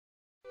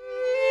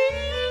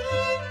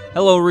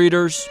Hello,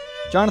 readers.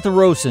 Jonathan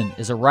Rowson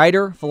is a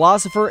writer,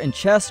 philosopher, and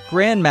chess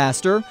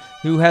grandmaster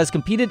who has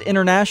competed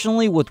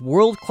internationally with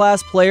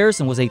world-class players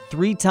and was a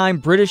 3-time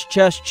British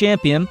chess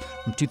champion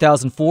from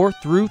 2004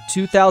 through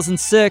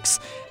 2006.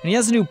 And he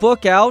has a new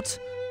book out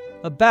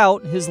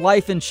about his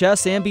life in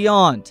chess and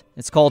beyond.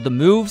 It's called The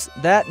Moves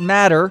That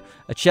Matter,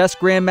 a chess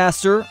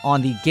grandmaster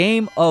on the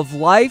game of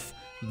life.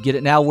 You can get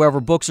it now wherever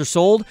books are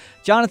sold.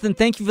 Jonathan,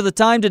 thank you for the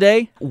time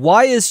today.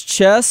 Why is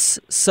chess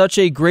such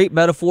a great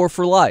metaphor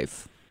for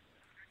life?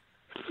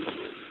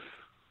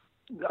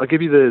 I'll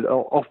give you the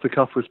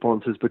off-the-cuff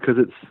responses because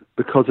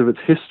of its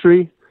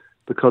history,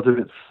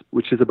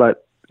 which is about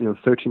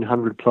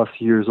 1,300 plus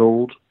years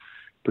old,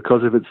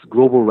 because of its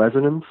global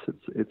resonance.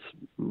 It's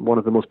one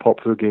of the most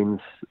popular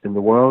games in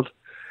the world,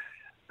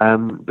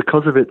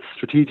 because of its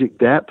strategic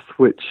depth,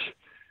 which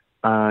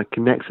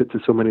connects it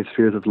to so many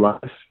spheres of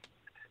life,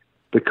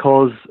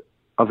 because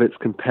of its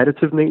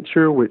competitive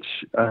nature,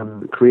 which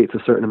creates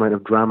a certain amount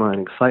of drama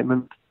and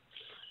excitement,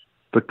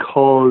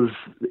 because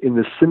in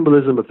the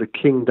symbolism of the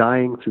king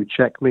dying through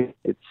checkmate,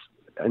 it's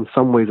in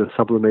some ways a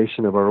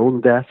sublimation of our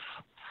own deaths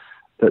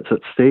that's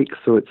at stake,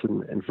 so it's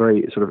a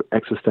very sort of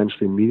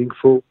existentially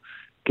meaningful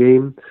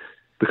game,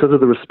 because of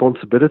the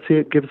responsibility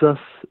it gives us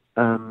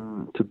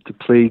to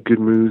play good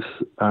moves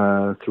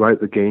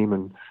throughout the game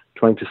and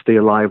trying to stay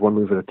alive one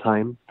move at a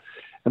time,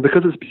 and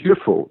because it's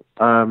beautiful.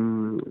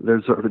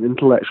 There's sort of an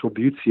intellectual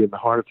beauty in the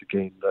heart of the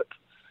game that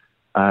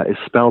is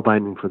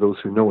spellbinding for those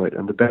who know it.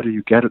 And the better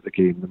you get at the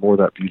game, the more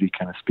that beauty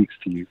kind of speaks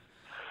to you.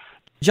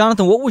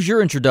 Jonathan, what was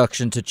your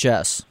introduction to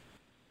chess?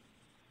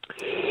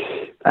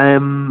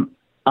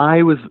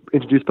 I was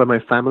introduced by my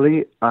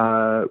family.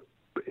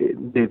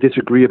 They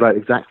disagree about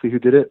exactly who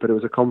did it, but it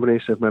was a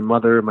combination of my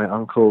mother, my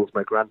uncles,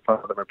 my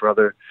grandfather, my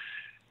brother.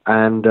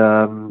 And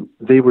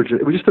it was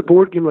just a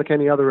board game like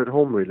any other at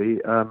home, really.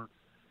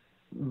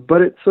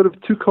 But it sort of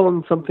took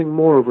on something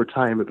more over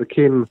time. It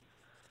became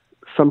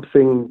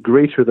something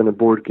greater than a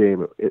board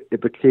game.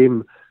 It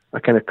became a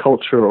kind of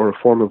culture or a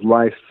form of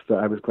life that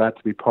I was glad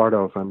to be part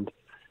of. And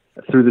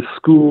through the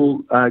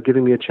school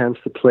giving me a chance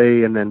to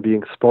play, and then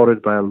being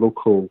spotted by a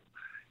local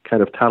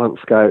kind of talent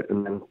scout,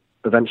 and then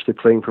eventually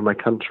playing for my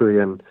country,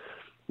 and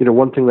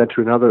one thing led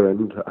to another,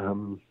 and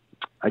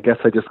I guess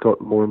I just got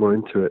more and more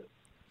into it.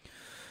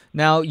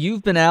 Now,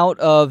 you've been out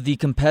of the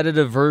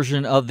competitive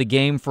version of the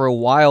game for a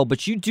while,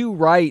 but you do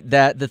write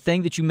that the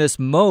thing that you miss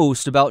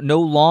most about no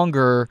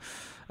longer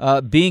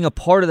being a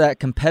part of that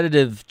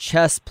competitive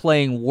chess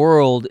playing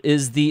world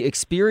is the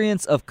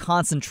experience of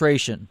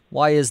concentration.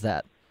 Why is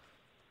that?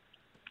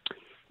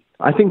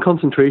 I think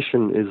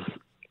concentration is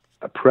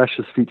a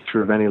precious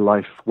feature of any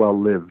life well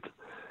lived.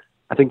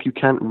 I think you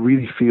can't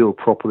really feel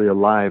properly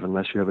alive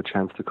unless you have a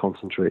chance to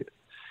concentrate.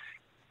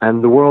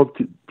 And the world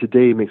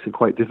today makes it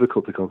quite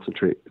difficult to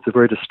concentrate. It's a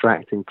very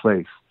distracting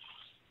place.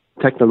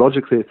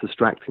 Technologically, it's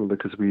distracting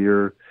because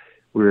we're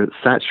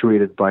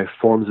saturated by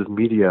forms of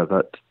media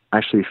that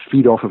actually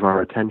feed off of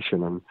our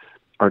attention and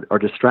are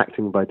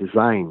distracting by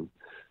design.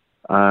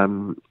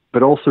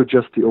 But also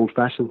just the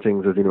old-fashioned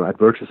things of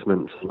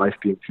advertisements, life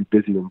being too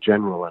busy in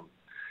general, and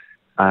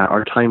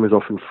our time is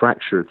often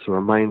fractured, so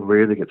our mind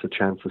rarely gets a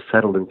chance to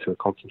settle into a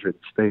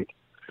concentrated state.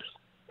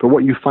 But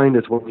what you find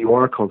is when you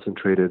are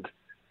concentrated,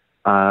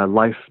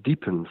 life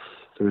deepens.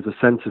 There's a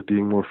sense of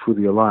being more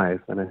fully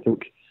alive, and I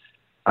think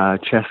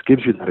chess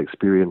gives you that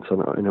experience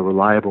in a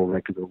reliable,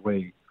 regular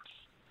way,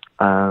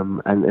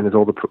 and is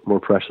all the more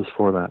precious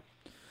for that.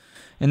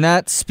 And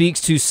that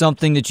speaks to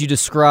something that you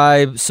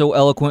describe so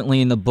eloquently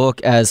in the book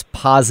as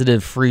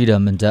positive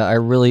freedom, and I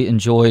really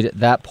enjoyed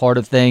that part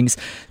of things.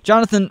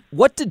 Jonathan,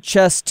 what did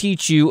chess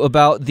teach you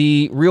about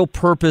the real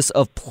purpose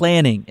of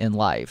planning in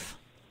life?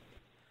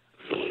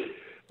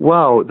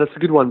 Wow, that's a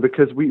good one,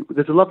 because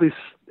there's a lovely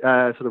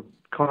sort of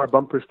car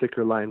bumper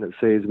sticker line that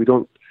says, we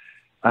don't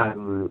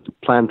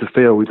plan to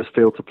fail, we just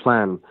fail to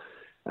plan.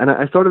 And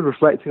I started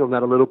reflecting on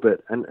that a little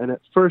bit, and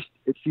at first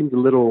it seemed a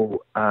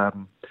little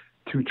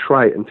too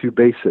trite and too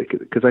basic,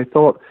 because I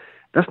thought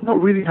that's not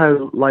really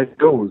how life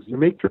goes. You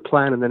make your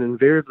plan and then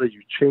invariably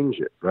you change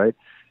it, right?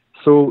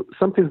 So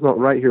something's not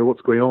right here,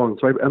 what's going on?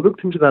 So I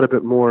looked into that a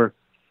bit more,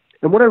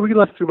 and what I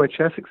realized through my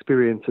chess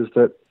experience is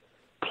that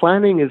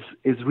planning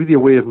is really a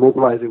way of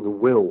mobilizing the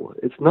will.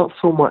 It's not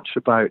so much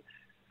about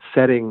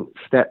setting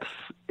steps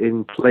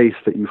in place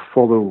that you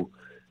follow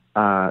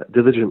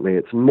diligently.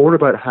 It's more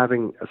about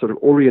having a sort of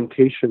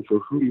orientation for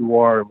who you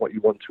are and what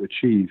you want to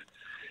achieve.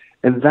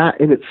 And that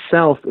in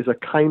itself is a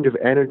kind of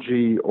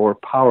energy or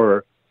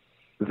power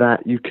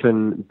that you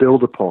can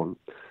build upon.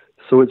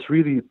 So it's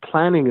really,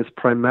 planning is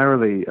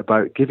primarily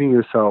about giving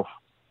yourself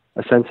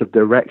a sense of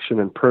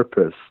direction and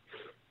purpose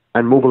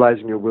and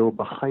mobilizing your will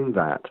behind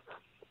that.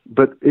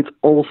 But it's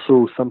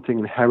also something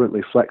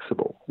inherently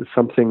flexible. It's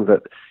something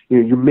that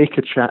you make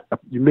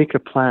a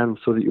plan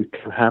so that you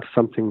can have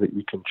something that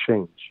you can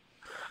change.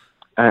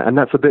 And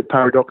that's a bit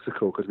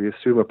paradoxical because we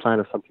assume a plan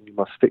is something you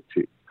must stick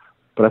to.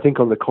 But I think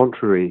on the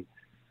contrary,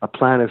 a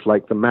plan is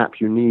like the map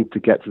you need to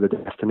get to the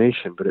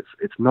destination, but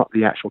it's not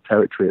the actual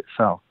territory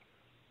itself.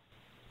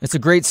 It's a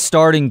great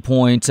starting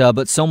point,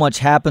 but so much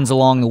happens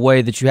along the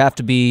way that you have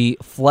to be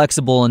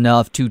flexible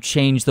enough to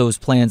change those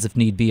plans if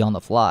need be on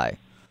the fly.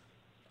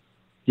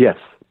 Yes.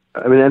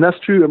 I mean, and that's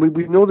true. I mean,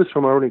 we know this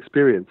from our own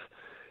experience.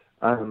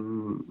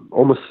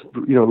 Almost,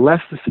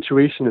 unless the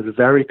situation is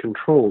very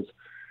controlled,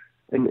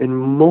 in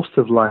most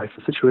of life,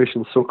 the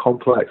situation is so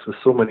complex with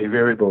so many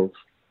variables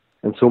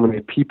and so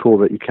many people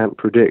that you can't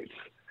predict,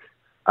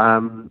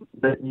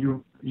 that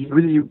you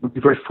really would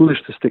be very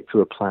foolish to stick to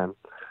a plan.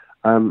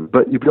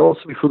 But you'd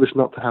also be foolish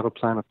not to have a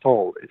plan at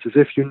all. It's as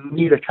if you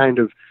need a kind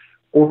of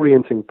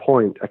orienting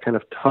point, a kind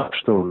of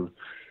touchstone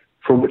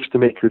from which to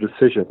make your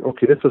decision.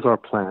 Okay, this is our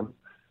plan.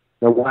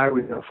 Now, why are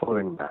we not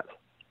following that?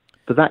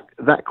 But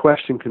that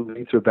question can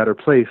lead to a better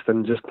place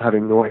than just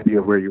having no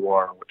idea where you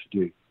are and what to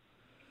do.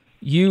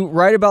 You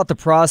write about the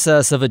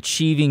process of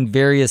achieving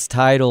various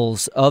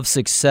titles of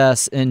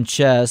success in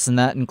chess, and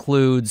that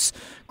includes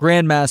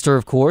Grandmaster,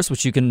 of course,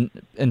 which you can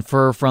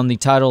infer from the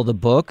title of the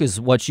book is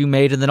what you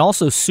made, and then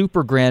also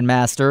Super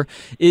Grandmaster.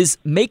 Is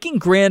making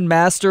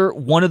Grandmaster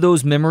one of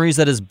those memories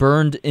that is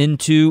burned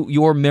into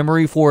your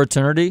memory for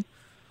eternity?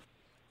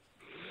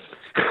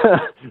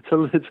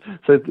 So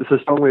it's a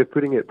strong way of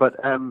putting it, but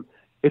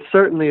it's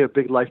certainly a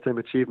big lifetime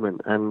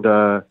achievement, and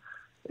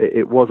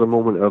it was a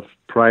moment of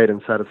pride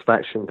and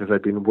satisfaction because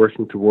I'd been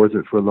working towards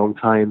it for a long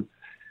time.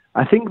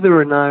 I think there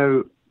are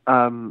now,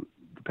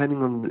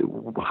 depending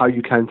on how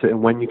you count it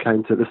and when you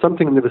count it, there's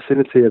something in the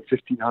vicinity of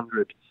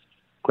 1,500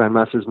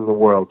 Grandmasters in the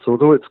world. So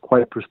although it's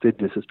quite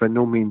prestigious, it's by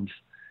no means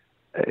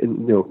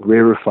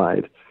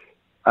rarefied.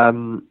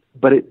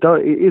 But it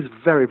is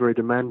very, very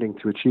demanding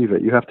to achieve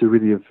it. You have to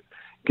really have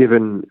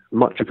given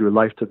much of your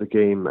life to the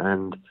game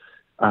and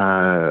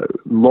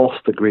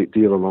lost a great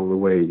deal along the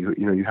way.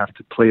 You have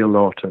to play a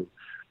lot and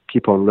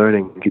keep on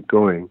learning and keep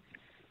going.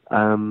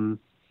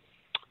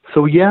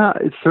 So yeah,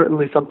 it's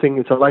certainly something.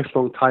 It's a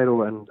lifelong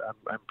title, and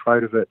I'm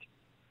proud of it.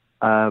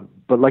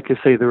 But like I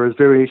say, there is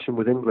variation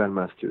within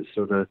Grandmasters,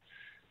 so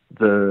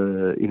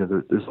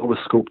there's always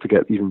scope to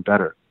get even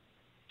better.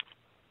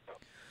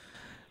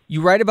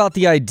 You write about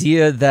the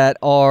idea that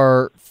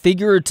our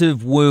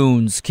figurative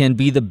wounds can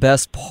be the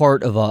best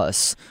part of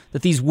us,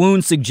 that these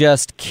wounds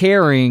suggest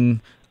caring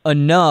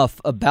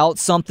enough about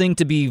something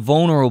to be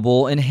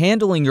vulnerable, and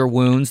handling your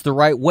wounds the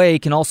right way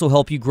can also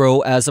help you grow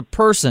as a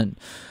person.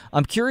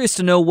 I'm curious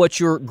to know what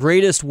your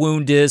greatest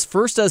wound is,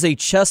 first as a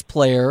chess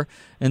player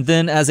and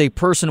then as a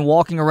person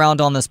walking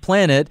around on this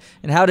planet,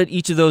 and how did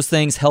each of those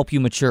things help you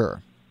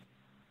mature?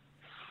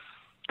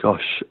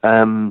 Gosh.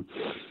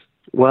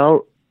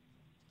 Well,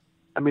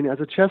 I mean, as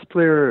a chess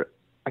player,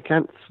 I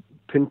can't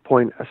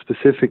pinpoint a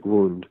specific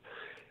wound,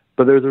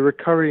 but there's a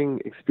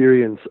recurring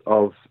experience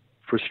of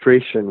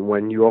frustration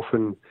when you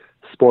often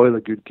spoil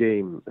a good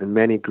game and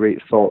many great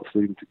thoughts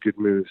leading to good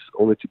moves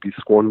only to be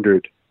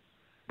squandered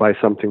by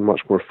something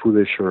much more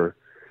foolish or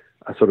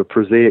a sort of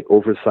prosaic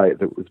oversight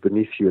that was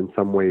beneath you in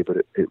some way, but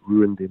it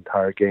ruined the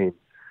entire game.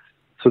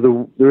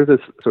 So there is this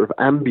sort of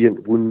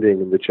ambient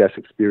wounding in the chess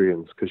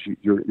experience because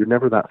you're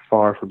never that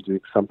far from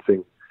doing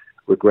something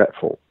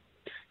regretful.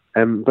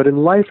 But in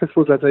life, I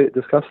suppose, as I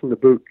discussed in the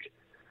book,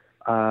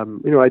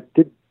 in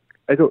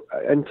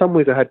some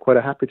ways I had quite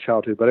a happy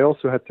childhood, but I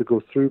also had to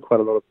go through quite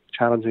a lot of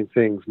challenging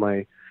things.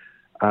 My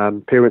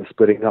parents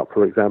splitting up,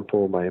 for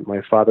example.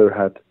 My father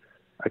had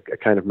a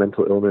kind of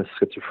mental illness,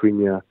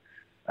 schizophrenia,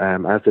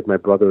 as did my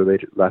brother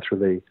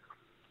laterally.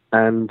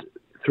 And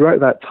throughout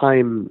that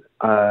time,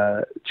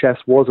 chess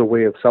was a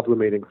way of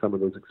sublimating some of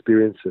those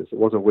experiences. It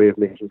was a way of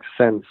making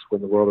sense when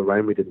the world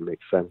around me didn't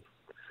make sense.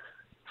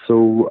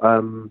 So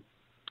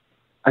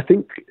I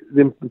think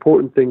the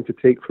important thing to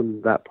take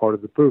from that part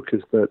of the book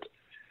is that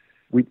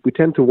we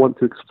tend to want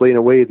to explain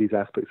away these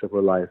aspects of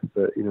our life,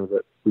 that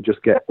we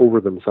just get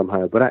over them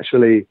somehow. But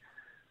actually,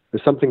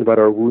 there's something about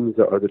our wounds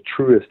that are the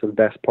truest and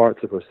best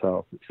parts of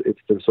ourselves.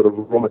 It's the sort of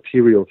raw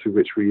material through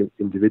which we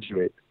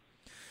individuate.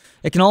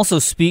 It can also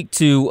speak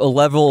to a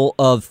level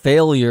of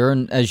failure,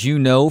 and as you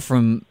know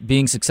from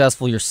being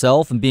successful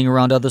yourself and being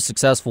around other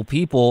successful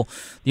people,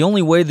 the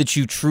only way that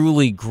you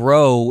truly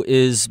grow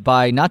is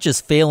by not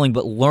just failing,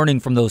 but learning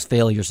from those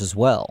failures as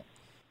well.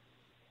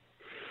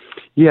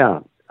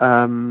 Yeah,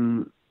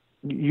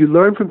 you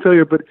learn from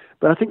failure, but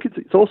I think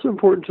it's also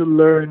important to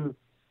learn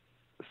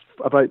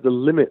about the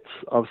limits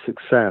of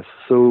success.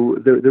 So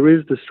there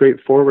is the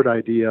straightforward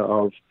idea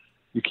of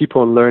you keep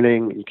on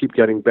learning, you keep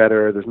getting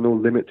better, there's no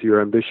limit to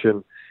your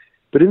ambition.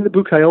 But in the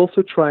book, I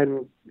also try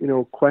and,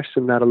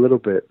 question that a little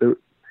bit.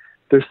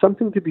 There's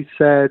something to be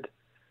said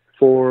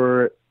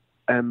for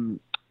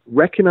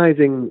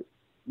recognizing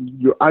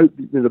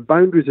the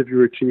boundaries of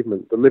your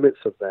achievement, the limits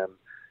of them.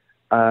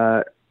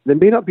 They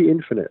may not be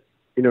infinite.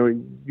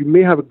 You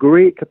may have a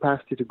great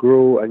capacity to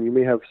grow and you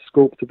may have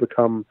scope to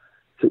become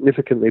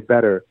significantly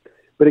better.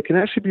 But it can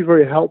actually be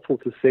very helpful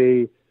to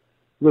say,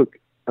 look,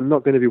 I'm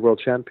not going to be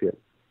world champion.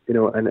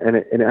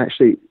 And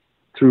actually,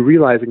 through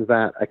realizing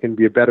that, I can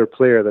be a better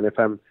player than if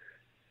I'm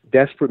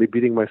desperately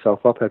beating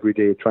myself up every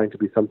day trying to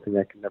be something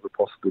I can never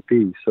possibly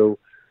be. So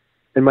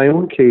in my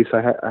own case,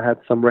 I had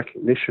some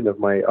recognition of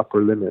my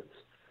upper limits.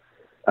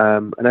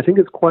 And I think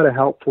it's quite a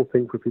helpful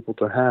thing for people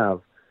to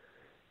have.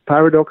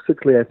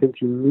 Paradoxically, I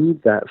think you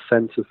need that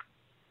sense of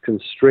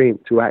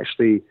constraint to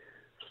actually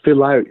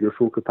fill out your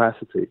full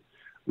capacity,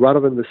 rather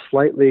than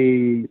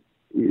the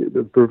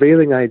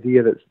prevailing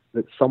idea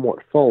that's somewhat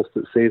false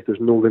that says there's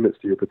no limits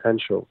to your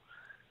potential.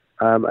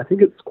 I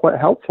think it's quite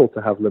helpful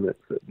to have limits.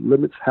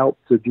 Limits help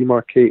to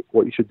demarcate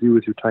what you should do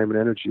with your time and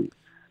energy.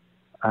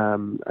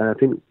 And I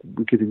think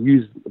we could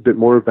use a bit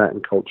more of that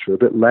in culture, a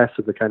bit less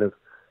of the kind of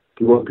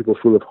blowing people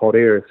full of hot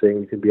air saying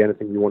you can be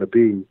anything you want to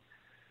be.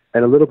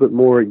 And a little bit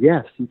more,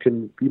 yes, you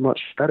can be much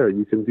better.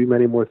 You can do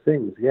many more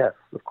things. Yes,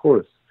 of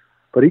course.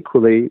 But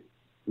equally,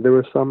 there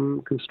are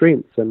some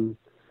constraints, and,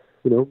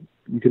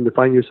 you can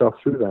define yourself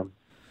through them.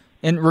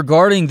 And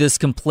regarding this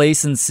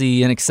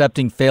complacency and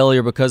accepting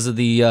failure because of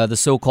the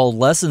so-called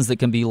lessons that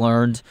can be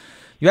learned,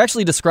 you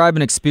actually describe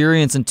an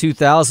experience in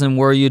 2000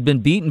 where you'd been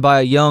beaten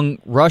by a young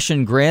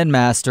Russian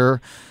grandmaster,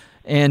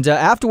 and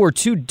afterward,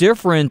 two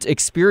different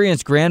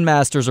experienced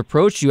grandmasters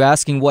approached you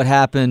asking what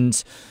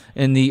happened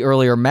in the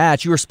earlier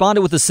match. You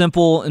responded with a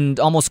simple and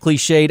almost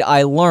cliched,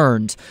 "I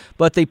learned."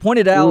 But they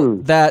pointed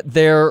out that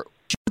you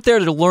weren't there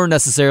to learn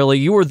necessarily.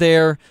 You were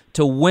there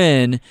to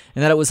win,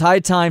 and that it was high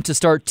time to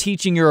start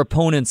teaching your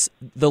opponents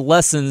the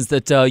lessons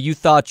that you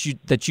thought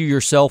that you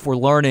yourself were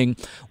learning.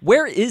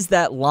 Where is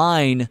that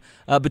line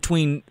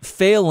between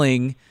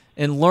failing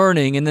and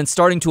learning, and then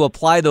starting to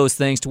apply those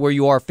things to where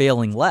you are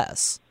failing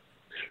less?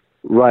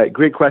 Right,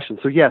 great question.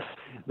 So yes,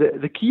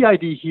 the key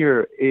idea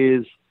here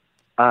is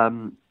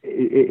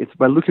it's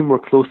by looking more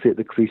closely at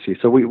the cliche.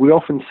 So we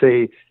often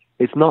say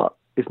it's not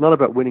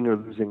about winning or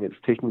losing, it's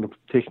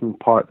taking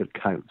part that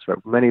counts, right?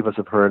 Many of us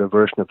have heard a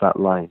version of that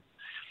line.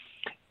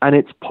 And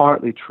it's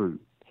partly true.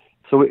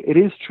 So it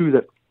is true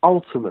that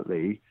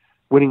ultimately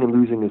winning and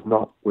losing is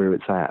not where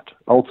it's at.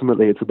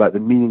 Ultimately, it's about the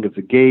meaning of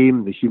the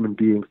game, the human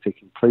beings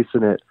taking place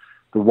in it,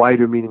 the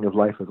wider meaning of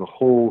life as a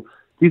whole.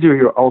 These are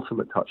your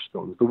ultimate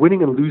touchstones. The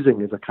winning and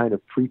losing is a kind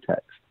of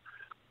pretext.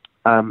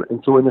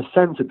 And so in a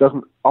sense, it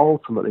doesn't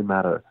ultimately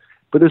matter.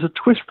 But there's a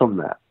twist on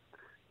that.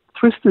 The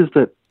twist is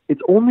that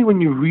it's only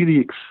when you really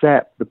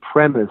accept the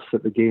premise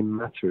that the game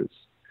matters,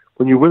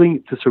 when you're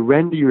willing to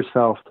surrender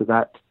yourself to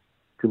that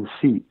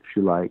conceit, if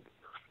you like,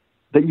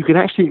 that you can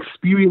actually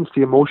experience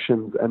the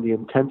emotions and the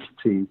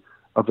intensity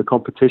of the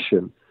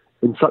competition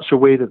in such a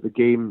way that the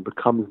game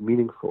becomes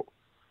meaningful.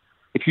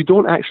 If you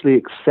don't actually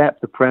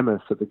accept the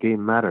premise that the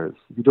game matters,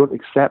 if you don't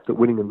accept that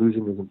winning and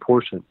losing is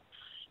important,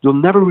 you'll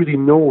never really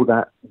know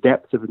that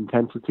depth of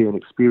intensity and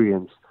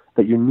experience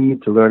that you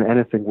need to learn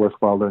anything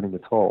worthwhile learning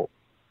at all.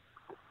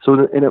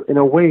 So in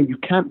a way, you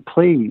can't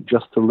play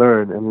just to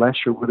learn unless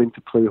you're willing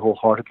to play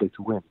wholeheartedly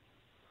to win.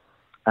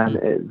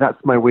 And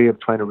that's my way of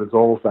trying to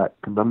resolve that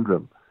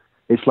conundrum.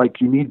 It's like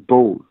you need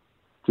both.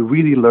 To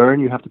really learn,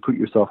 you have to put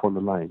yourself on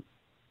the line.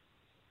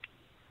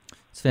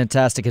 It's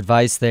fantastic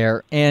advice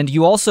there. And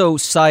you also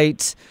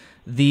cite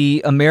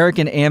the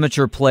American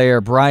amateur player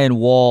Brian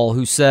Wall,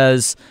 who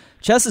says,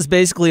 chess is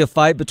basically a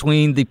fight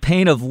between the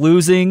pain of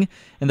losing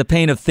and the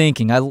pain of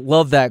thinking. I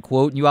love that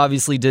quote. You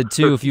obviously did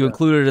too if you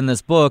included it in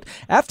this book.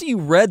 After you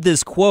read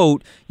this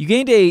quote, you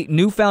gained a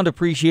newfound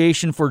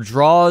appreciation for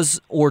draws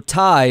or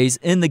ties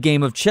in the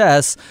game of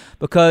chess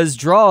because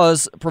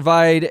draws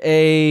provide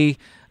a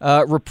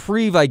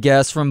reprieve, I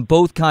guess, from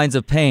both kinds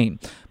of pain.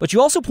 But you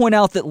also point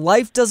out that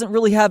life doesn't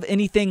really have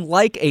anything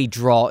like a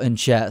draw in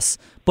chess,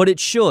 but it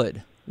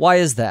should. Why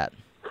is that?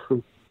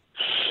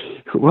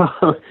 Well,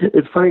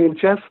 it's funny. In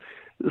chess,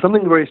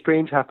 something very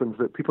strange happens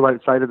that people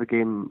outside of the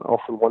game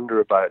often wonder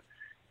about.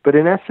 But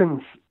in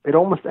essence, at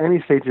almost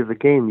any stage of the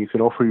game, you can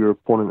offer your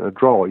opponent a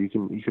draw. You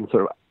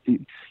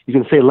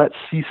can say, let's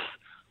cease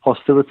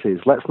hostilities.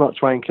 Let's not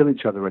try and kill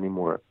each other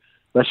anymore.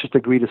 Let's just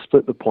agree to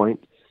split the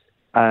point.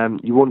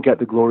 You won't get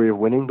the glory of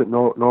winning, but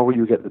nor will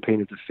you get the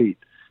pain of defeat.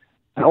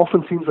 It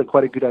often seems like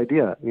quite a good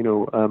idea.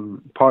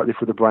 Partly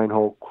for the Brian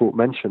Hall quote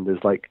mentioned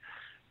is like,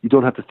 you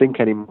don't have to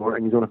think anymore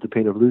and you don't have the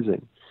pain of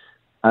losing.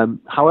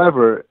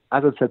 However,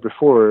 as I've said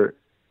before,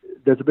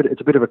 it's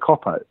a bit of a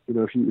cop-out.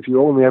 If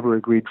you only ever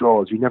agree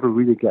draws, you never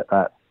really get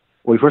that.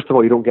 Well, first of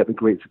all, you don't get the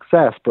great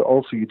success, but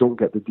also you don't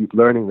get the deep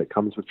learning that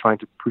comes with trying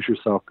to push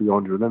yourself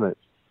beyond your limits.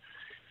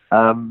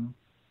 And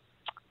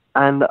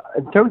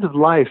in terms of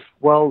life,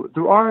 well,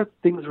 there are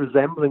things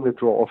resembling the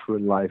draw offer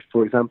in life.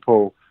 For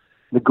example,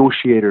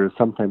 negotiators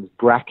sometimes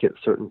bracket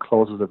certain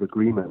clauses of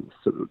agreements.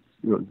 So,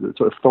 the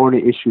sort of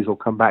thorny issues will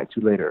come back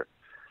to later.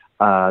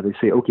 They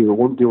say, okay, we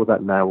won't deal with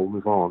that now, we'll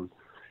move on.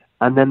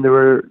 And then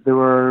there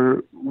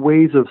are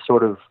ways of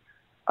sort of,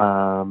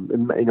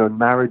 in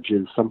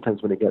marriages,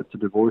 sometimes when it gets to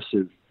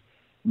divorces,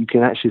 you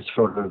can actually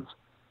sort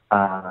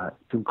of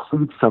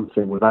conclude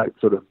something without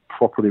sort of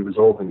properly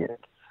resolving it.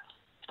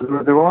 So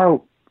there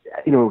are,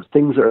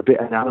 things that are a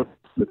bit analogous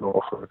to the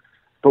offer.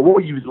 But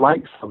what you'd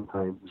like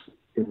sometimes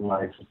in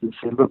life is to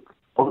say, look,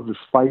 all of this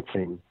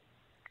fighting,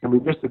 can we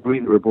just agree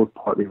that we're both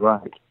partly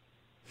right?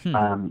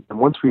 And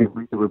once we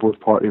agree that we're both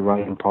partly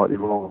right and partly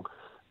wrong,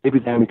 maybe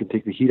then we can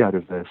take the heat out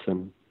of this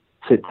and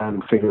sit down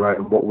and figure out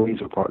in what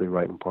ways are partly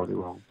right and partly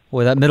wrong.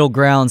 Boy, that middle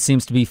ground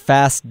seems to be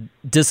fast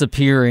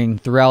disappearing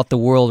throughout the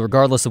world,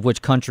 regardless of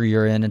which country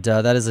you're in, and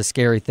that is a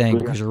scary thing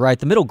because you're right.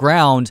 The middle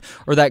ground,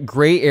 or that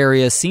gray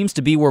area, seems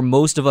to be where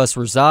most of us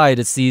reside.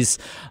 It's these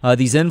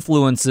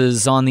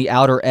influences on the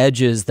outer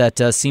edges that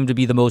seem to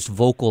be the most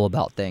vocal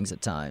about things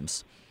at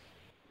times.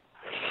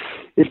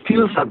 It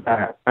feels like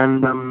that,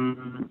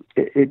 and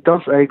it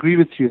does. I agree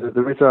with you that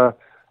there is a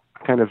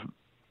kind of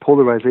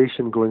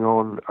polarization going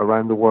on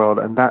around the world,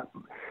 and that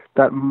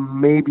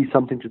may be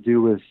something to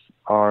do with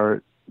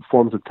our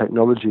forms of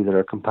technology that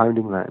are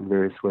compounding that in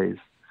various ways.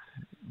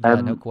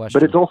 No question.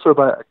 But it's also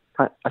about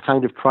a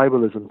kind of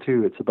tribalism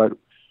too. It's about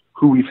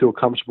who we feel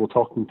comfortable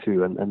talking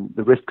to and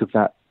the risk of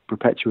that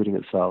perpetuating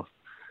itself.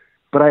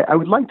 But I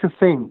would like to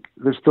think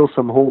there's still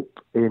some hope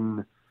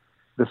in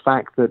the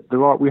fact that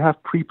we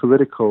have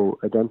pre-political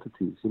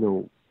identities. You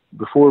know,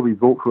 before we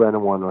vote for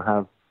anyone or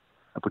have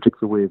a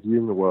particular way of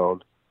viewing the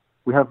world,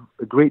 we have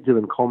a great deal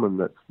in common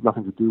that's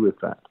nothing to do with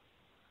that.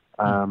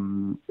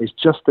 It's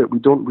just that we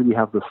don't really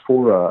have the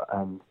fora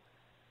and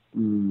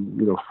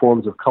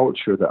forms of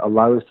culture that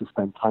allow us to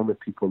spend time with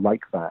people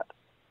like that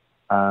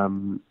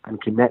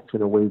and connect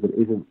in a way that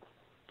isn't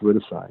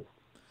politicized.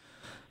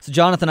 So,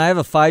 Jonathan, I have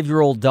a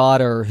 5-year-old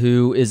daughter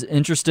who is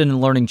interested in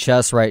learning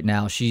chess right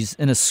now. She's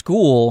in a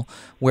school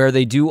where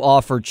they do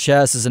offer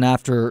chess as an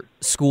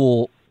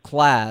after-school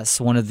class,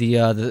 one of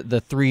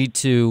the 3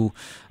 to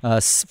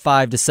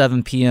 5 to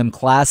 7 p.m.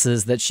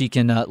 classes that she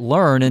can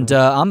learn. And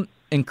I'm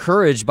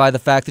encouraged by the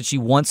fact that she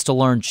wants to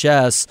learn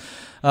chess.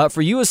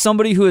 For you as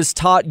somebody who has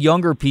taught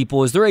younger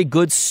people, is there a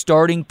good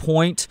starting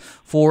point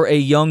for a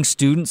young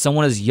student,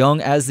 someone as young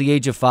as the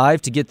age of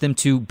 5, to get them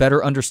to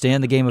better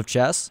understand the game of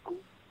chess?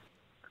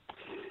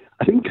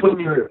 I think when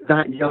you're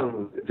that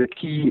young, the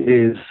key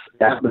is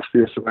the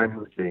atmosphere surrounding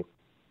the game.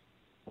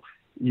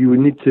 You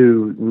need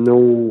to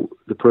know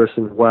the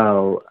person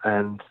well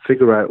and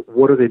figure out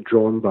what are they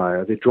drawn by.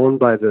 Are they drawn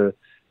by the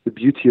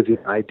beauty of the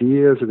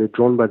ideas? Are they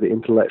drawn by the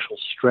intellectual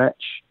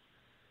stretch?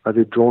 Are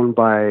they drawn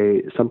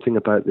by something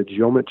about the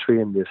geometry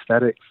and the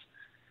aesthetics?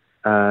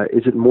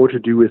 Is it more to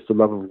do with the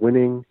love of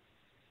winning?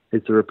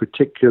 Is there a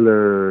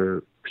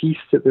particular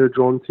piece that they're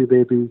drawn to,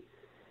 maybe?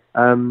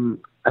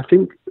 I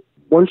think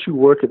once you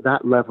work at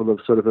that level of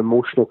sort of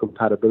emotional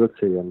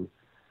compatibility and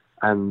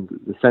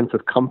the sense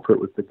of comfort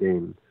with the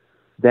game,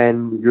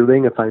 then you're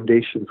laying a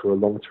foundation for a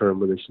long-term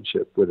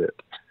relationship with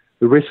it.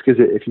 The risk is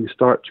that if you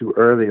start too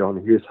early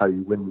on, here's how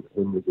you win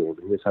the game,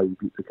 and here's how you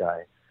beat the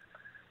guy.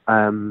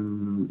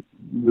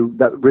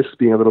 That risks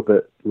being a little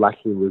bit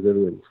lacking in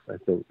resilience, I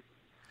think.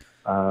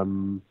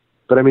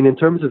 But I mean, in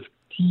terms of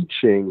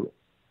teaching,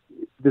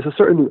 there's a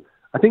certain,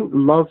 I think,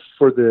 love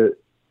for the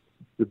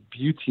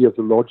beauty of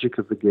the logic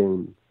of the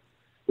game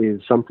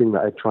is something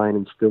that I try and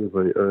instill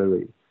very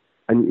early.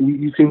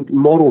 And you can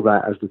model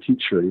that as the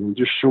teacher. You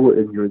just show it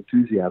in your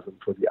enthusiasm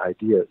for the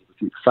ideas,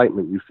 the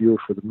excitement you feel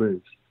for the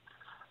moves.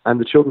 And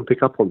the children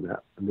pick up on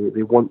that, and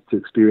they want to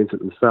experience it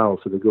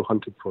themselves, so they go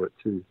hunting for it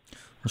too.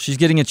 Well, she's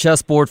getting a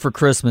chessboard for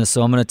Christmas,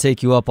 so I'm going to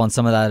take you up on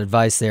some of that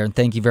advice there, and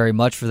thank you very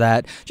much for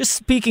that. Just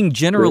speaking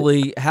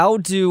generally, how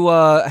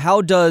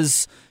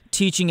does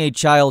teaching a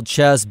child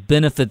chess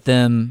benefit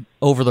them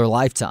over their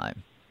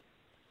lifetime?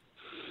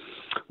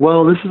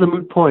 Well, this is a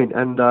moot point,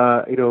 and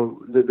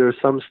there's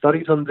some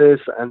studies on this,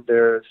 and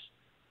there's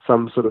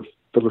some sort of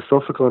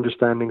philosophical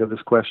understanding of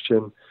this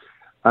question.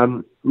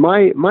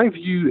 My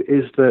view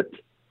is that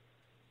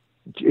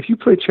if you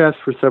play chess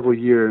for several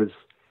years,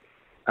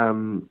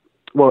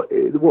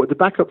 to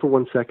back up for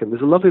 1 second,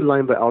 there's a lovely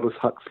line by Aldous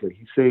Huxley.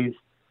 He says,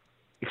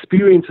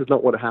 "Experience is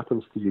not what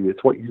happens to you;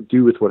 it's what you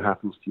do with what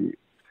happens to you."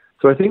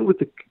 So I think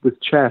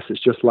with chess,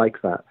 it's just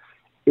like that.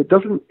 It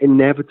doesn't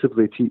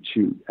inevitably teach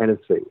you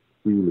anything,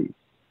 really.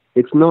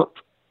 It's not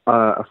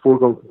a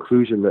foregone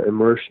conclusion that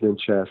immersion in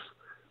chess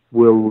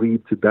will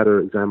lead to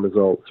better exam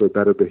results or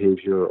better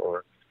behavior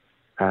or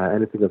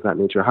anything of that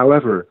nature.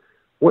 However,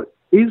 what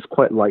is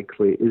quite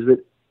likely is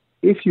that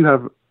if you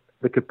have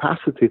the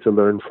capacity to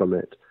learn from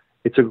it,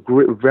 it's a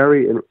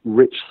very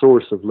rich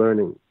source of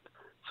learning.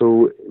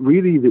 So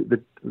really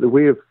the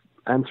way of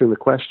answering the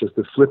question is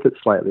to flip it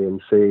slightly and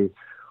say,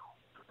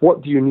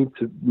 what do you need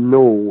to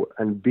know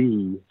and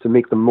be to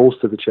make the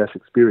most of the chess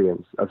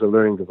experience as a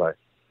learning device?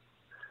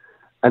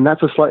 And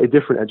that's a slightly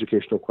different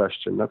educational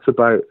question. That's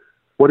about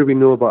what do we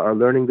know about our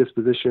learning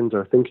dispositions,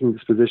 our thinking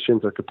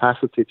dispositions, our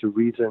capacity to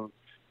reason,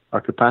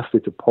 our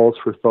capacity to pause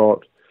for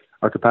thought,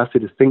 our capacity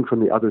to think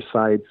from the other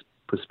side's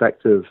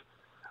perspective,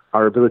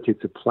 our ability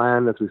to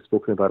plan, as we've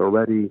spoken about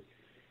already,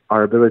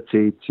 our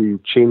ability to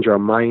change our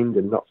mind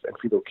and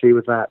feel okay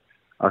with that,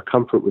 our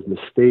comfort with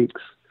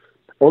mistakes.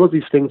 All of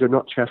these things are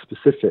not chess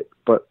specific,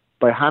 but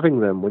by having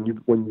them, when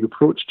you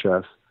approach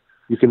chess,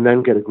 you can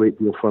then get a great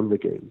deal from the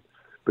game.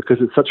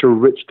 Because it's such a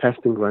rich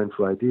testing ground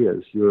for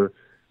ideas. You're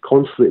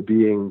constantly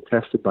being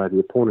tested by the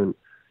opponent.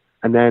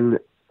 And then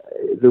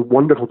the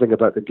wonderful thing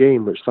about the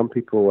game, which some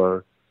people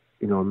are,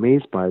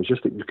 amazed by, is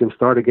just that you can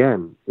start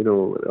again.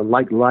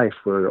 Unlike life,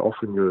 where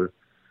often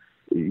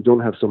you don't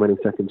have so many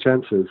second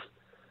chances,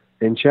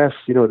 in chess,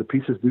 the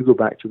pieces do go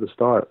back to the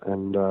start,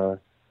 and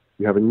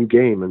you have a new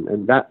game,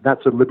 and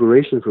that's a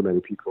liberation for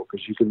many people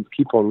because you can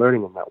keep on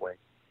learning in that way.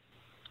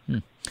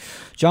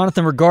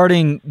 Jonathan,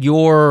 regarding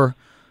your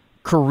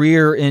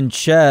career in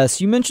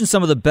chess, you mentioned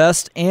some of the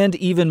best and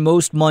even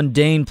most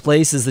mundane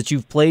places that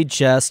you've played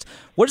chess.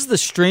 What is the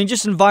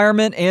strangest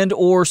environment and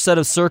or set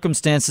of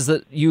circumstances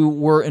that you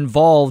were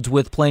involved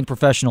with playing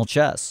professional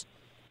chess?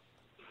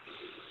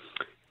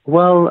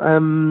 Well,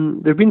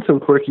 there have been some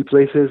quirky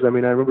places. I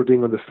mean, I remember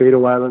being on the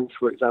Faroe Islands,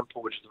 for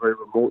example, which is a very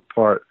remote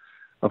part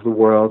of the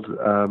world,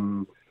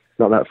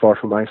 not that far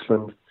from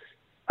Iceland.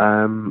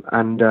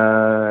 And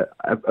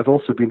I've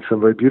also been to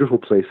some very beautiful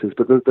places.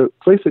 But the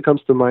place that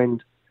comes to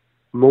mind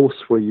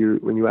most when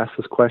you ask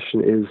this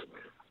question is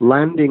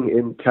landing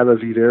in Tel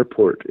Aviv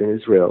airport in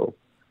Israel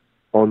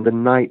on the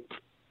night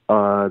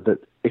that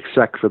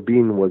Yitzhak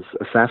Rabin was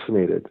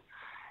assassinated.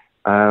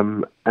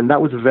 And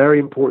that was a very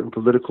important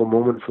political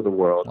moment for the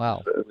world.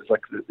 Wow. It was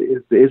like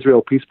the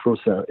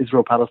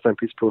Israel-Palestine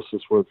peace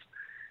process was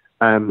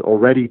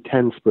already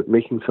tense, but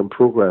making some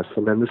progress.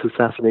 And then this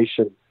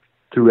assassination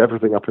threw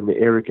everything up in the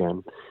air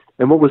again.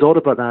 And what was odd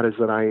about that is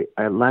that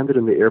I landed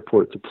in the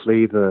airport to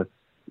play the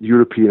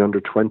European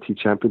Under-20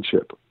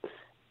 Championship.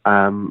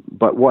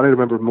 But what I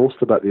remember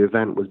most about the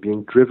event was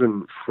being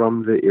driven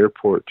from the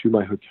airport to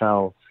my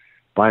hotel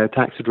by a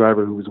taxi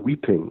driver who was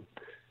weeping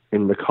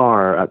in the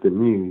car at the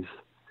news.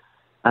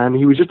 And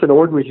he was just an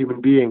ordinary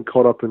human being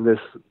caught up in this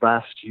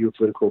vast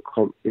geopolitical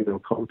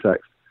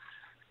context.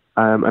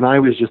 And I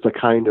was just a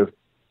kind of,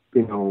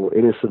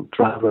 innocent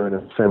traveler in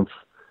a sense,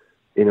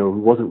 who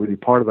wasn't really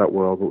part of that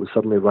world, but was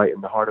suddenly right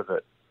in the heart of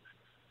it.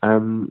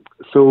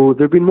 So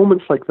there have been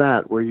moments like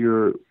that where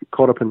you're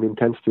caught up in the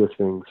intensity of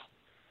things.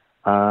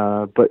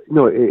 But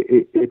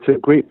it's a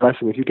great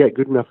blessing. If you get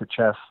good enough at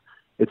chess,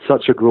 it's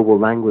such a global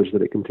language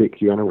that it can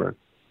take you anywhere.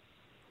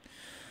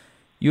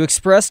 You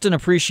expressed an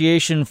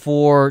appreciation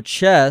for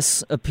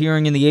chess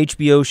appearing in the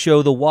HBO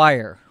show The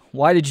Wire.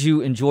 Why did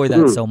you enjoy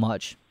that so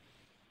much?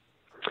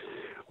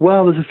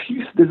 Well,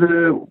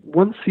 there's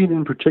one scene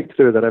in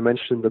particular that I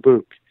mentioned in the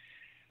book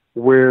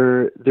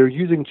where they're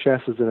using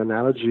chess as an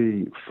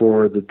analogy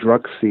for the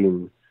drug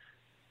scene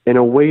in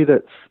a way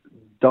that's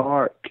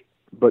dark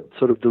but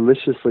sort of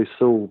deliciously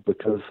so,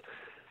 because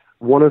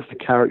one of the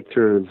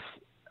characters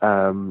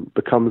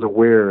becomes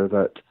aware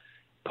that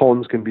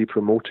pawns can be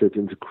promoted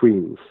into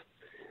queens.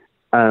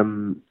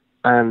 And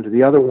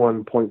the other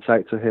one points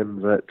out to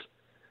him that,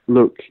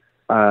 look,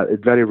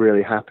 it very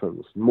rarely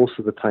happens. Most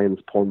of the times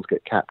pawns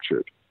get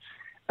captured.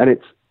 And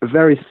it's a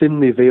very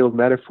thinly veiled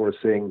metaphor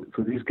saying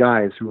for these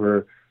guys who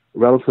are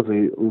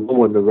relatively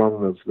low in the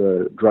rung of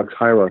the drugs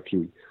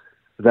hierarchy,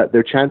 that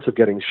their chance of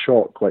getting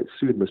shot quite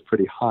soon was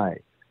pretty high.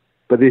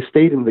 But they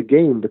stayed in the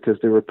game because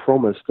they were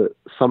promised that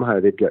somehow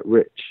they'd get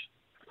rich.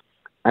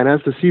 And as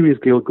the series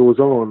goes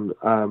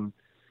on,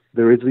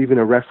 there is even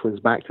a reference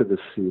back to this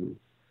scene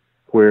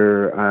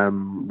where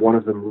one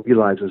of them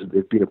realizes that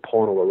they've been a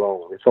pawn all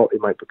along. They thought they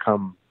might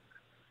become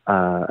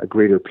a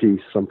greater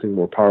piece, something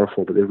more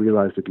powerful, but they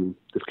realized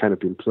they've kind of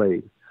been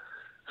played.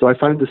 So I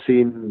found the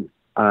scene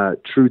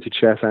true to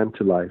chess and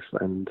to life,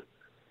 and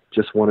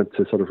just wanted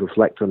to sort of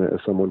reflect on it as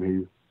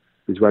someone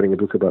who's writing a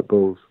book about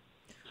both.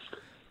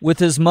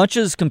 With as much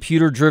as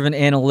computer-driven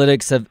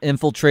analytics have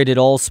infiltrated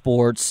all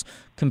sports,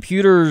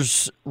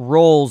 computers'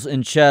 roles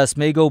in chess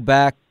may go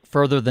back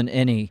further than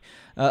any.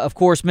 Of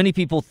course, many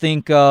people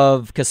think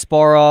of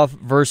Kasparov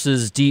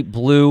versus Deep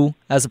Blue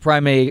as a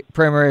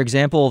primary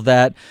example of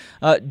that.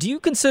 Do you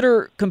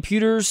consider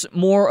computers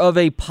more of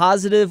a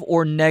positive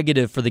or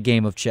negative for the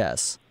game of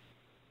chess?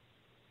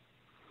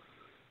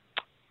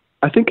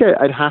 I think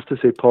I'd have to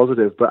say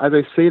positive, but as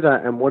I say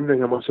that, I'm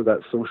wondering how much of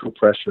that social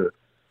pressure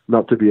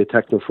not to be a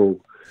technophobe.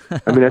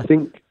 I mean, I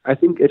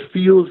think it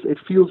feels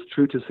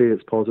true to say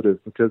it's positive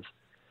because,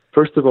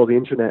 first of all, the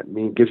internet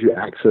gives you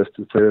access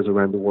to players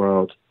around the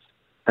world,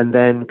 and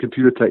then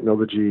computer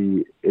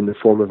technology in the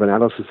form of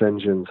analysis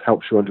engines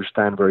helps you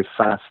understand very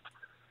fast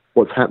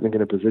what's happening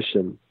in a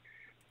position,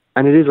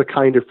 and it is a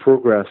kind of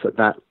progress at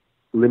that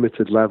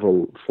limited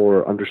level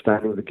for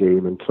understanding the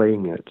game and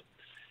playing it.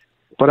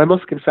 But I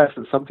must confess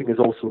that something is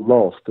also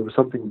lost. There was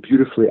something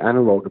beautifully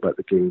analog about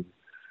the game,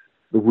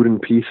 the wooden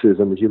pieces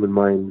and the human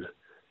mind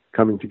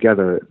coming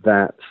together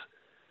that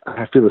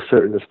I feel a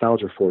certain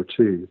nostalgia for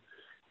too.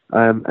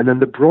 And then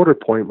the broader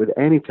point with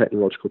any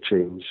technological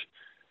change,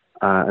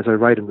 as I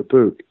write in the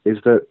book, is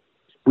that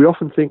we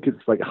often think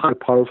it's like how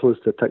powerful is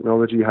the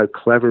technology, how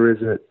clever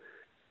is it,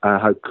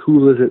 how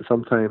cool is it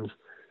sometimes.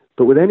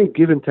 But with any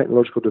given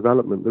technological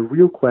development, the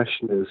real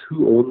question is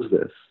who owns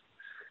this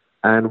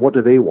and what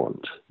do they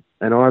want?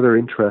 And are their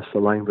interests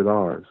aligned with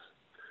ours?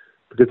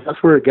 Because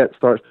that's where it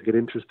starts to get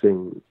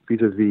interesting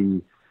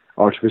vis-a-vis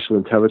artificial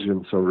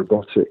intelligence or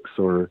robotics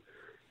or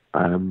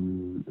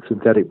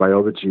synthetic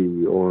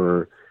biology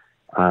or,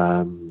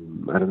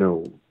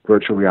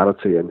 virtual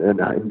reality.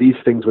 And these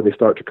things, when they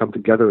start to come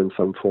together in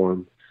some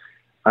form,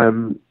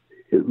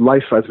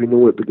 life as we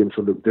know it begins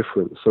to look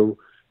different. So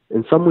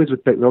in some ways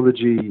with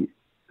technology,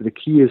 the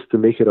key is to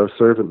make it our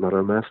servant, not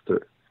our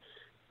master.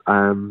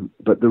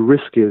 But the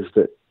risk is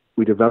that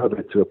we develop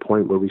it to a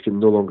point where we can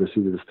no longer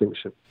see the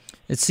distinction.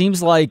 It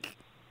seems like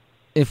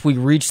if we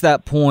reach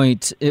that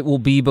point, it will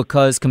be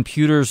because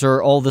computers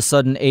are all of a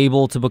sudden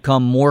able to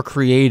become more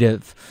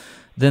creative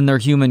than their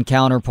human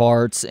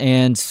counterparts.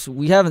 And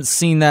we haven't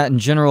seen that in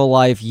general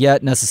life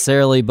yet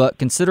necessarily, but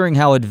considering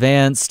how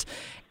advanced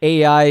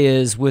AI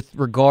is with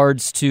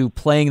regards to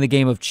playing the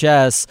game of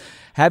chess,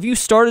 have you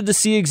started to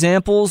see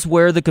examples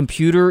where the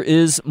computer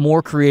is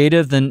more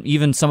creative than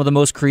even some of the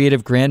most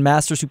creative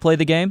grandmasters who play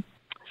the game?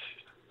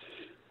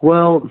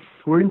 Well,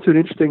 we're into an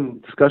interesting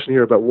discussion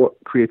here about what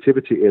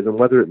creativity is and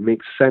whether it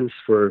makes sense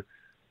for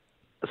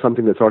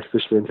something that's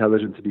artificially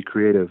intelligent to be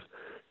creative.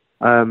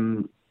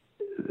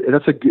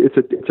 It's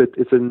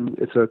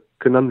a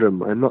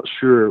conundrum. I'm not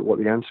sure what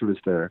the answer is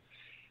there.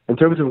 In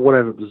terms of what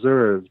I've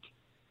observed,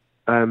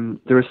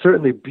 there are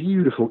certainly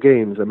beautiful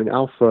games. I mean,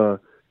 Alpha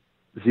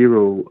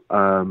Zero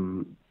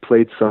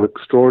played some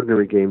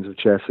extraordinary games of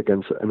chess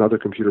against another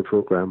computer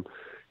program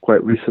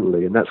quite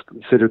recently, and that's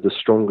considered the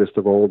strongest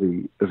of all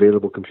the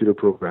available computer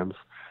programs.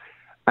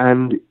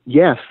 And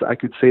yes, I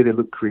could say they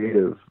look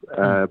creative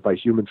by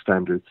human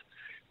standards.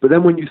 But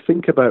then when you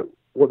think about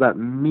what that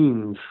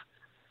means,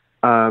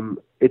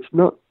 it's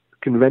not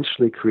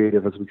conventionally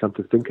creative as we come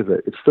to think of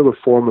it. It's still a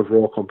form of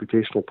raw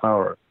computational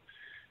power.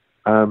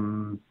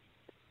 And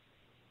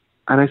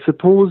I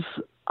suppose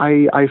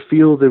I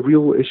feel the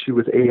real issue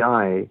with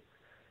AI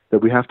that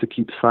we have to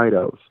keep sight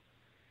of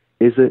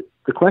is that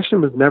the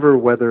question was never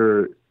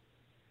whether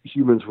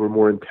humans were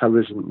more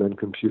intelligent than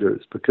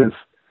computers, because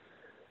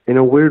in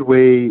a weird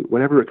way,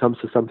 whenever it comes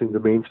to something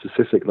domain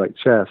specific like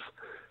chess,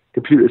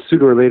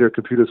 sooner or later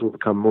computers will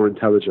become more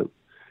intelligent.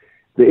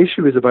 The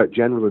issue is about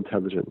general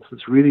intelligence.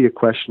 It's really a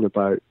question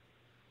about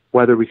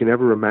whether we can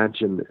ever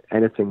imagine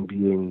anything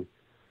being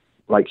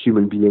like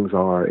human beings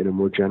are in a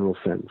more general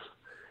sense.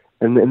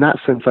 And in that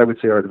sense, I would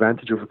say our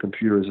advantage over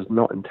computers is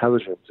not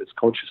intelligence, it's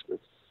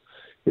consciousness.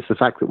 It's the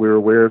fact that we're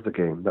aware of the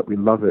game, that we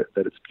love it,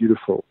 that it's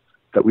beautiful,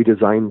 that we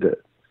designed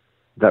it,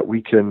 that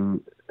we can,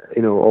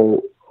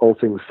 all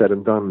things said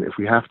and done, if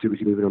we have to, we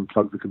can even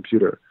unplug the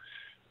computer.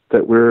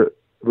 That we're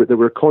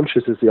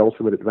conscious is the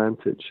ultimate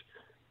advantage.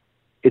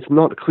 It's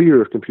not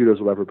clear if computers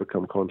will ever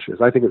become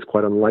conscious. I think it's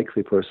quite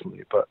unlikely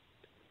personally, but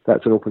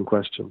that's an open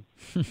question.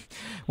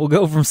 We'll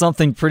go from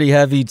something pretty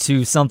heavy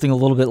to something a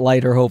little bit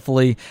lighter,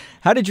 hopefully.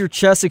 How did your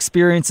chess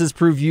experiences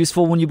prove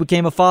useful when you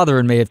became a father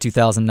in May of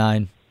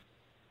 2009?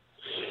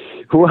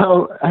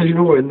 Well, as you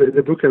know, in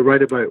the book I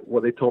write about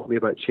what they taught me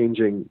about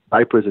changing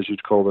diapers, as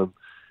you'd call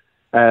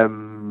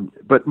them.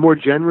 But more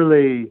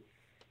generally,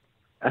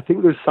 I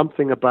think there's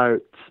something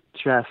about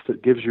chess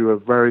that gives you a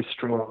very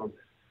strong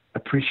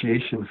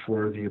appreciation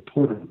for the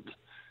opponent.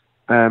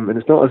 And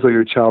it's not as though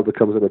your child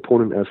becomes an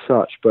opponent as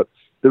such, but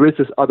there is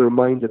this other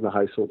mind in the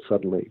household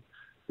suddenly.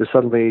 There's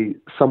suddenly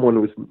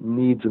someone with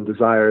needs and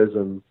desires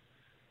and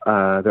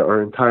that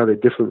are entirely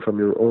different from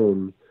your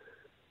own.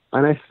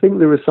 And I think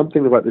there is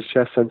something about the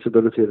chess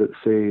sensibility that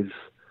says,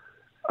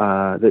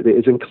 that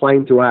is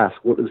inclined to ask,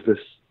 what does this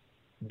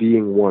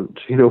being want?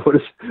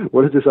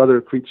 What is this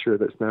other creature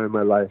that's now in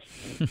my life?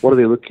 What are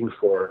they looking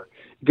for?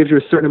 It gives you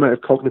a certain amount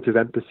of cognitive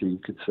empathy, you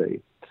could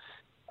say.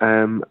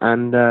 And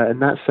in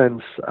that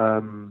sense,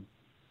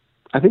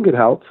 I think it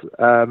helped.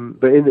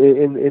 But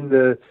in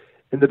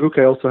the book,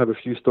 I also have a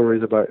few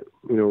stories about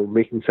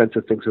making sense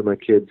of things with my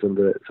kids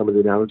and some of the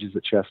analogies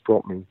that chess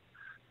brought me.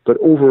 But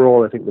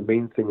overall, I think the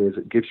main thing is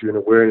it gives you an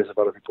awareness of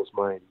other people's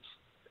minds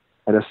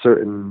and a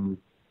certain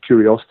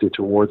curiosity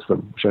towards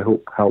them, which I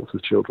hope helps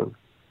with children.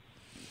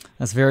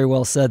 That's very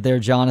well said there,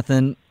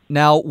 Jonathan.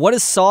 Now, what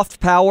is soft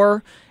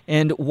power,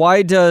 and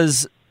why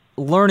does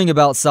learning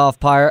about soft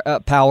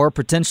power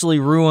potentially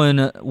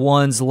ruin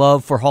one's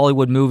love for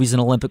Hollywood movies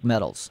and Olympic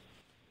medals?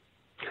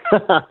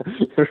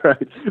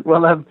 Right.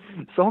 Well,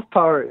 soft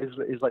power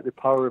is like the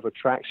power of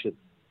attraction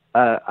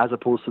as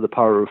opposed to the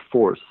power of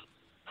force.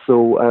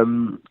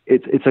 So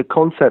it's a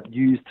concept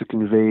used to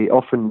convey,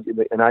 often in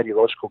an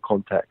ideological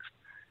context.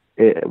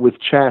 With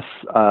chess,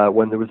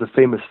 when there was a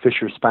famous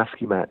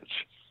Fischer-Spassky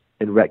match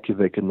in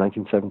Reykjavik in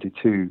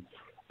 1972,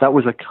 that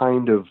was a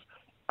kind of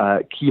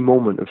key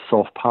moment of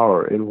soft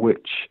power in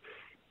which,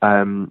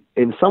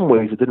 in some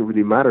ways, it didn't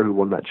really matter who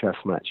won that chess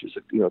match. It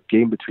was a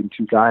game between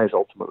two guys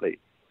ultimately.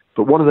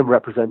 But one of them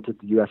represented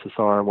the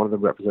USSR and one of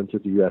them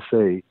represented the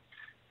USA.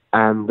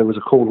 And there was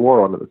a Cold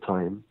War on at the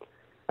time.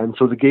 And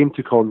so the game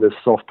took on this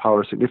soft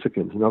power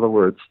significance. In other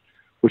words,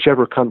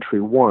 whichever country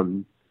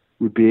won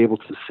would be able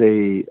to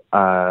say,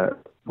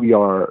 we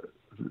are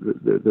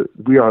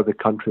the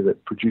country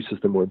that produces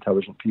the more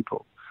intelligent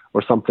people,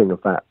 or something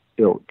of that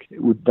ilk.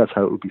 That's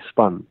how it would be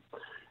spun.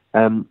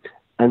 And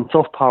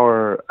soft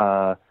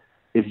power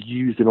is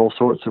used in all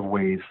sorts of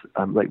ways.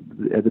 Like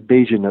at the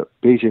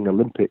Beijing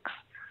Olympics,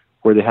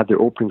 where they had their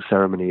opening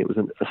ceremony, it was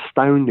an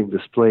astounding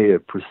display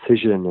of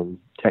precision and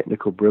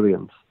technical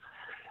brilliance.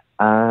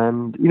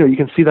 And, you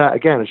can see that,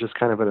 again, as just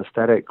kind of an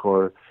aesthetic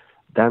or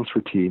dance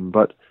routine.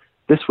 But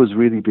this was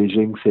really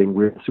Beijing saying,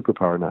 we're a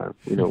superpower now.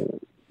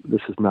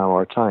 This is now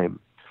our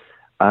time.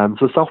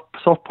 So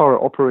soft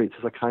power operates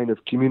as a kind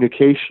of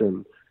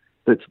communication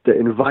that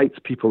invites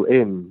people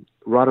in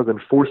rather than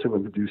forcing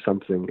them to do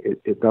something.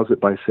 It does it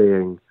by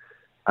saying,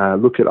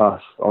 look at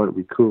us, aren't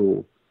we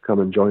cool? Come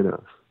and join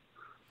us.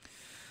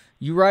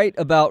 You write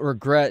about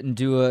regret and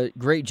do a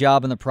great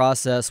job in the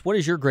process. What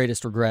is your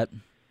greatest regret?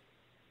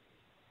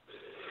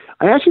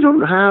 I actually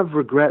don't have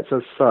regrets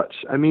as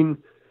such. I mean,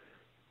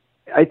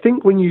 I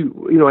think when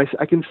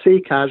I can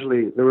say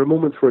casually, there were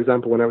moments, for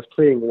example, when I was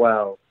playing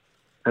well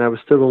and I was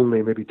still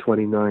only maybe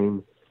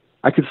 29,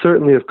 I could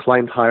certainly have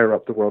climbed higher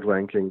up the world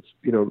rankings.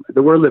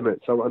 There were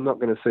limits. I'm not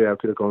going to say I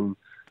could have gone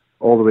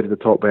all the way to the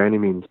top by any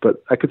means,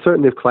 but I could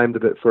certainly have climbed a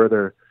bit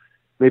further,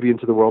 maybe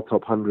into the world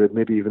top 100,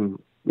 maybe even,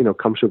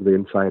 comfortably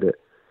inside it.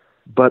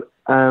 But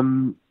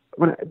do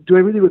I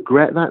really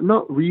regret that?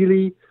 Not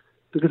really,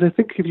 because I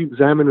think if you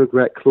examine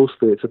regret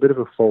closely, it's a bit of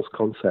a false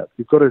concept.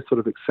 You've got to sort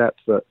of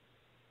accept that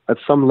at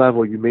some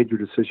level you made your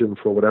decision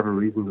for whatever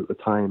reason at the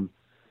time.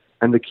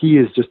 And the key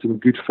is just in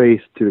good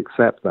faith to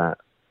accept that,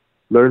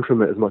 learn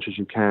from it as much as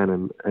you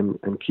can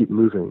and keep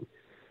moving.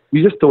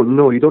 You just don't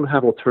know. You don't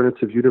have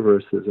alternative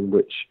universes in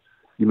which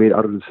you made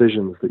other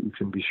decisions that you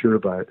can be sure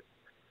about.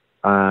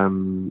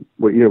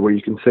 Where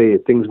you can say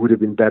things would have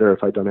been better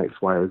if I'd done X,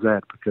 Y, or Z,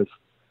 because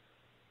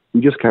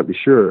you just can't be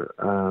sure.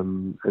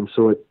 And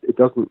so it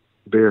doesn't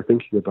bear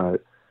thinking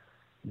about.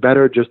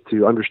 Better just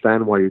to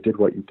understand why you did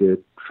what you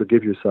did,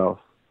 forgive yourself,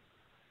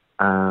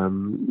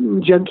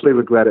 gently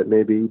regret it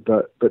maybe,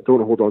 but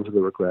don't hold on to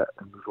the regret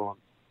and move on.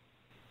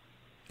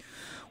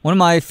 One of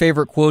my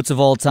favorite quotes of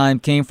all time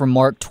came from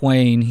Mark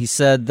Twain. He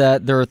said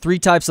that there are 3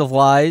 types of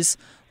lies: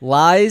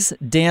 lies,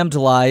 damned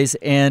lies,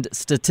 and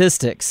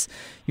statistics.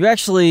 You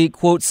actually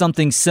quote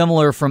something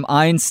similar from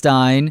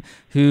Einstein,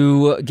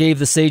 who gave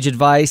the sage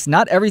advice,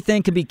 not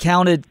everything can be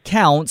counted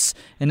counts,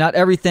 and not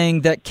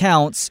everything that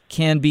counts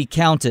can be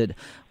counted.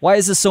 Why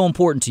is this so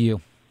important to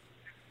you?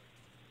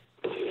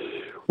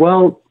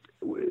 Well,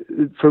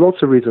 for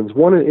lots of reasons.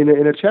 One, in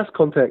a chess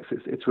context,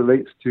 it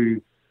relates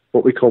to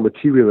what we call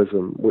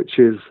materialism, which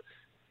is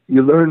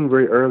you learn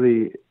very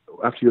early,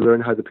 after you learn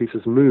how the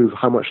pieces move,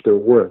 how much they're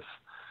worth.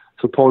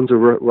 So pawns are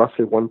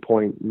roughly 1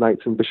 point,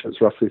 knights and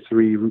bishops roughly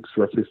 3, rooks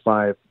roughly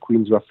 5,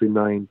 queens roughly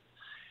 9.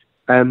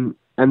 And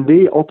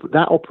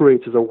that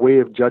operates as a way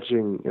of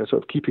judging,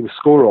 sort of keeping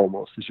score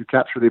almost. As you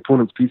capture the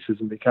opponent's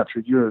pieces and they capture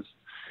yours,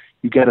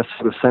 you get a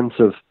sort of sense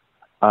of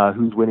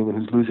who's winning and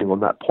who's losing on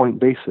that point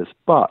basis.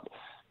 But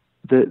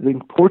the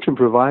important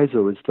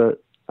proviso is that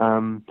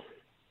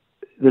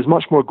there's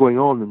much more going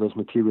on than those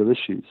material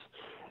issues.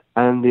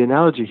 And the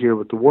analogy here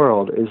with the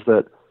world is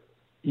that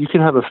you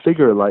can have a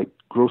figure like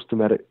gross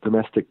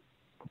domestic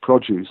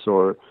produce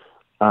or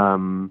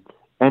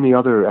any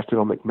other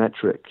economic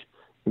metric,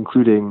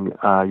 including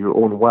your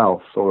own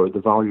wealth or the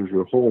value of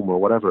your home or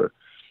whatever.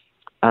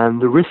 And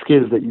the risk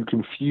is that you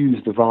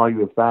confuse the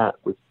value of that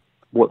with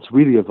what's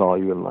really a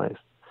value in life.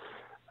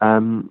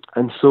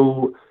 And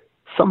so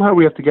somehow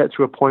we have to get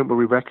to a point where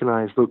we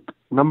recognize, look,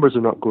 numbers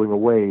are not going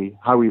away.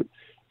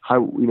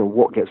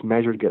 What gets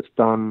measured gets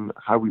done.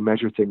 How we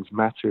measure things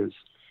matters.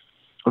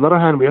 On the other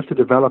hand, we have to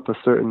develop a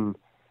certain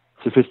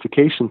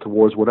sophistication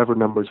towards whatever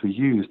numbers we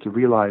use to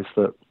realize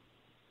that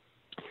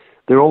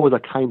they're always a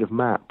kind of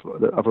map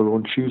of our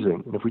own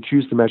choosing. And if we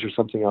choose to measure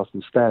something else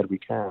instead, we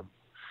can.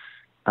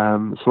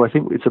 So I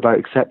think it's about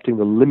accepting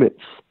the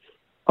limits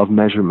of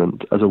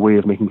measurement as a way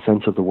of making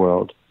sense of the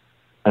world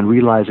and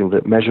realizing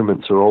that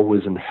measurements are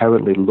always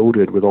inherently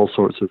loaded with all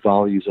sorts of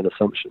values and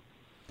assumptions.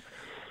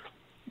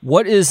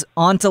 What is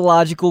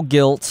ontological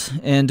guilt,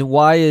 and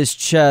why is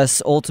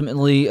chess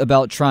ultimately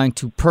about trying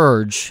to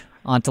purge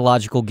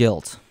ontological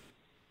guilt?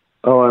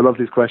 Oh, I love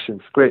these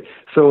questions. Great.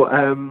 So,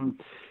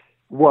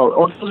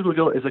 ontological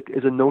guilt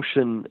is a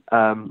notion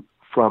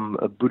from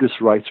a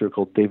Buddhist writer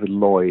called David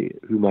Loy,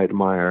 whom I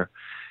admire,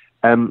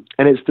 and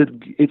it's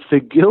the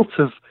guilt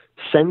of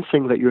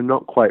sensing that you're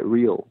not quite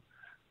real.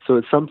 So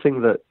it's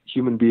something that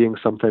human beings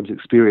sometimes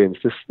experience,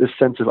 this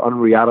sense of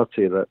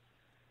unreality that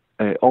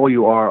all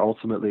you are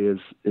ultimately is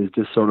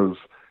this sort of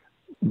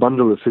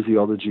bundle of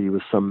physiology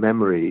with some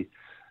memory,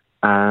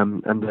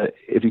 and that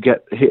if you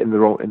get hit in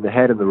the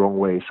head in the wrong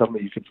way,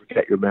 suddenly you can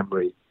forget your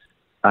memory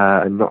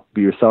and not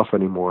be yourself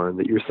anymore, and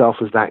that yourself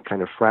is that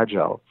kind of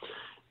fragile.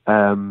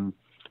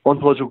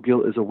 Ontological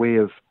guilt is a way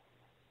of,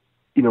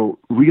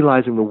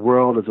 realizing the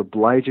world is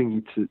obliging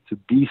you to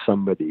be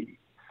somebody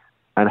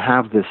and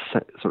have this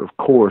sort of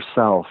core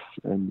self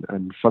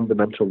and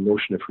fundamental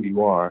notion of who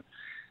you are,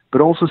 but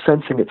also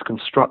sensing it's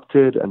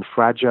constructed and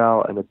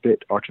fragile and a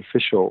bit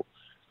artificial,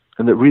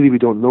 and that really we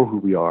don't know who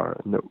we are,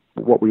 and that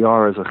what we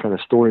are is a kind of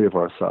story of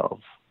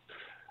ourselves.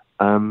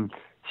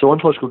 So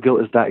ontological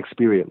guilt is that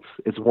experience.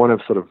 It's one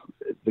of sort of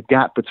the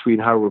gap between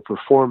how we're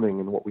performing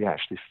and what we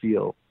actually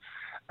feel.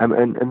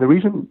 And the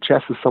reason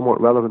chess is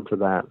somewhat relevant to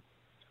that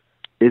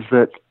is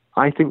that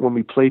I think when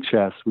we play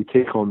chess, we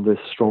take on this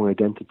strong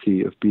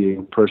identity of being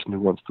a person who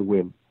wants to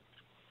win.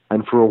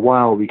 And for a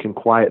while, we can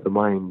quiet the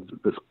mind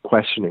that's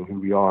questioning who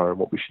we are and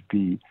what we should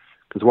be.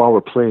 Because while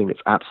we're playing,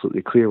 it's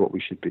absolutely clear what we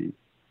should be.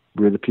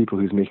 we're the people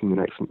who are making the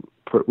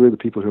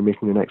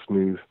next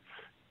move,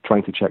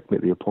 trying to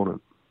checkmate the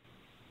opponent.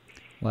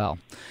 Wow.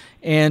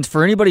 And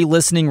for anybody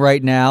listening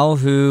right now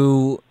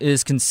who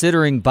is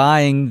considering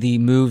buying The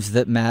Moves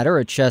That Matter,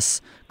 a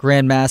chess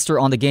grandmaster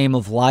on the Game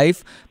of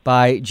Life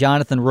by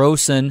Jonathan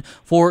Rowson,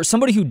 for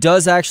somebody who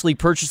does actually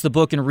purchase the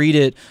book and read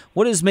it,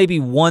 what is maybe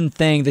one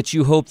thing that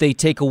you hope they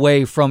take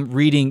away from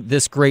reading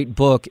this great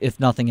book, if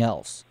nothing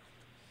else?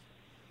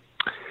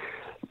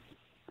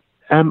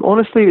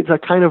 Honestly, it's a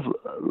kind of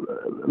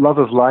love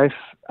of life.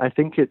 I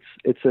think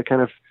it's a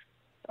kind of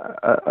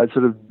a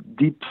sort of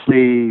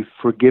deeply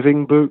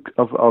forgiving book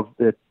of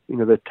the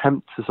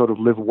attempt to sort of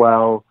live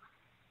well,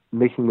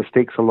 making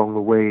mistakes along the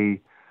way.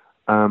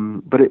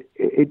 But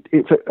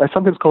I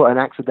sometimes call it an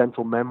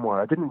accidental memoir.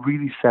 I didn't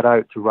really set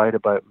out to write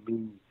about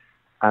me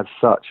as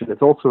such, and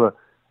it's also a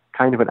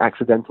kind of an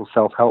accidental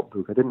self-help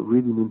book. I didn't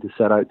really mean to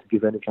set out to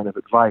give any kind of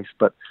advice,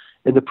 but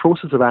in the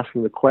process of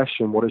asking the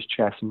question, what does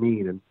chess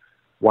mean, and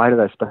why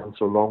did I spend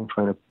so long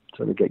trying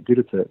to get good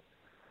at it?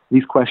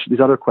 These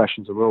other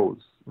questions arose.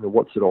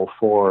 What's it all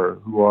for?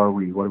 Who are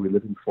we? What are we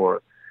living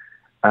for?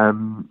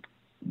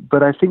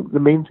 But I think the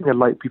main thing I'd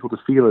like people to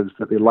feel is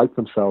that they like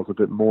themselves a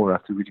bit more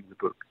after reading the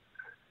book,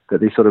 that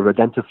they sort of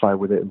identify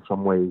with it in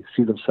some way,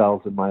 see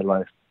themselves in my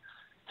life,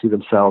 see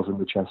themselves in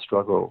the chess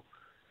struggle.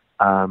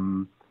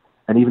 And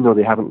even though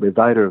they haven't lived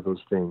either of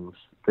those things,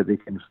 that they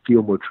can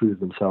feel more true to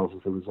themselves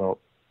as a result.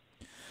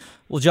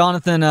 Well,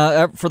 Jonathan,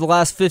 for the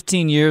last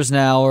 15 years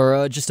now,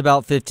 or just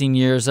about 15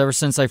 years, ever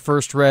since I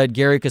first read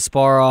Garry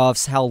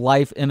Kasparov's How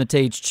Life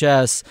Imitates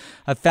Chess,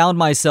 I've found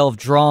myself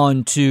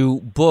drawn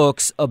to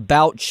books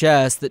about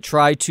chess that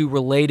try to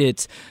relate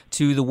it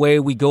to the way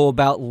we go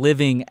about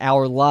living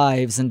our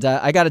lives. And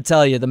I got to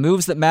tell you, The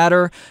Moves That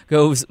Matter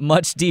goes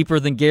much deeper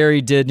than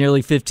Garry did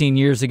nearly 15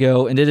 years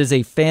ago, and it is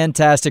a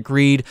fantastic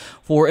read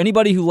for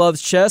anybody who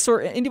loves chess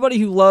or anybody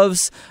who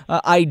loves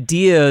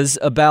ideas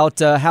about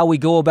how we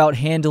go about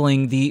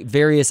handling the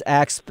various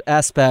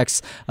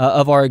aspects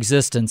of our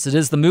existence. It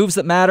is The Moves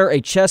That Matter, a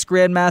chess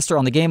grandmaster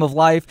on the Game of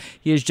Life.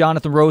 He is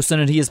Jonathan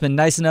Rowson, and he has been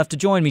nice enough to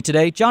join me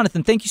today.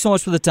 Jonathan, thank you so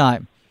much for the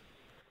time.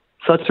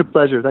 Such a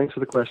pleasure. Thanks for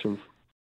the questions.